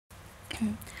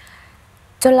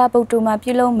จลาบุตรมา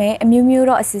พิโลเมอมิวมิว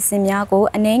รอสิสิมยาโก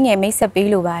อันนี้ไงไม่สเป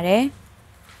โลบาร์เร่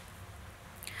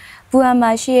บัวม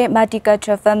าชีมาติกาท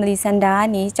รฟมิลีซันดา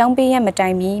นี่จังเปียมาใจ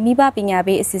มีบ้าปิญญาเบ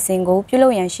สิสิงโกพิโล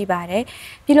ยันชีบาร์เร่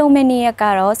พิโลเมเนียกา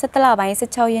รอสัตลาบายสั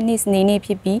ชาวยันนิสนี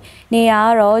พิบีเนีย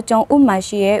รอจงอุมา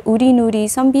ชีอุรินูรี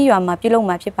ซัมบิยามาพิโล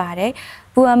มาพิบาร์เร่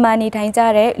บัวมานี่ทางจา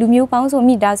เร่ลูมิวปังสุ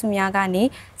มีดาสุมยากานี่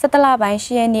สัตลาบาย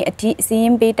ชีนี่อธิสิย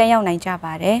มเปตันยาวไหนจาบ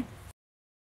าร์เร่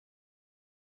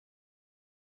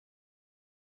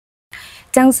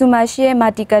จังสุมาเชียมา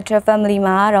ติกาทรฟมิลีม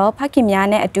าเราพักกิมยา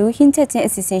เนอดูหินเชจินอ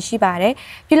สิสินชีบาร์เร่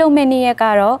พิโลเมเนียก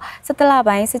ารอสัตลาบ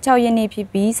ายสัชาวยันนี่พิ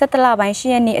บีสัตลาบายชี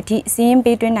นี่อธิสิยมเป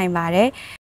ตันไหนบาร์เร่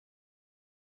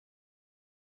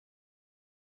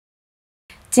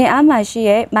จินอามาชี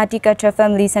มาติกาทรฟ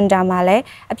มิลีซันดามาเล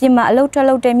อภิมาอลุทะ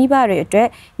ลุเตมีบาร์เร่အတွက်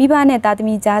မိဘနဲ့တာသ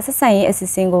မီကြားဆက်ဆံရေးအစီ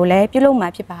အစဉ်ကိုလည်းပြုလုပ်မှာ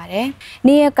ဖြစ်ပါတယ်။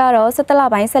နေ့ရက်ကတော့17လ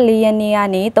ပိုင်း14ရက်နေ့က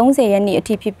နေ30ရက်နေ့အ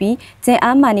ထိဖြစ်ပြီးကျင်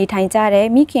အားမာနေထိုင်ကြတဲ့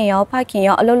မိခင်ရောဖခင်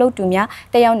ရောအလုပ်လုပ်သူများ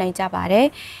တက်ရောက်နိုင်ကြပါတယ်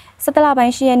။17လပို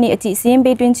င်း10ရက်နေ့အထိစီးရင်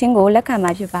ပေးသွင်းခြင်းကိုလက်ခံ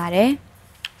မှာဖြစ်ပါတယ်။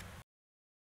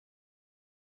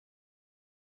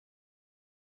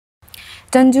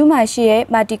တန်ဂျူမာရှိရဲ့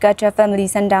မာတီကာထရဖမလီ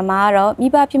စင်တာမှာတော့မိ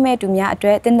ဘဖြစ်မဲ့သူများအတွ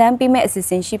က်တင်တန်းပေးမဲ့အစီအ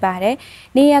စဉ်ရှိပါတယ်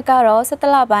။နေ့ရက်ကတော့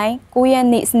17လပိုင်း9ရက်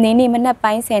နေ့စနေနေ့မနက်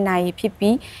ပိုင်း10:00နာရီဖြစ်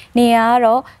ပြီးနေရာက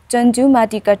တော့တန်ဂျူမာ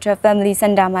တီကာထရဖမလီစ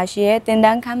င်တာမှာရှိရဲ့တင်တ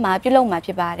န်းခန်းမှာပြုလုပ်မှာဖြ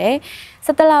စ်ပါတယ်။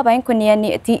17လပိုင်း9ရက်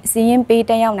နေ့အထိစီးရင်ပေး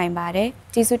တက်ရောက်နိုင်ပါတယ်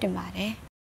။ကျေးဇူးတင်ပါတယ်။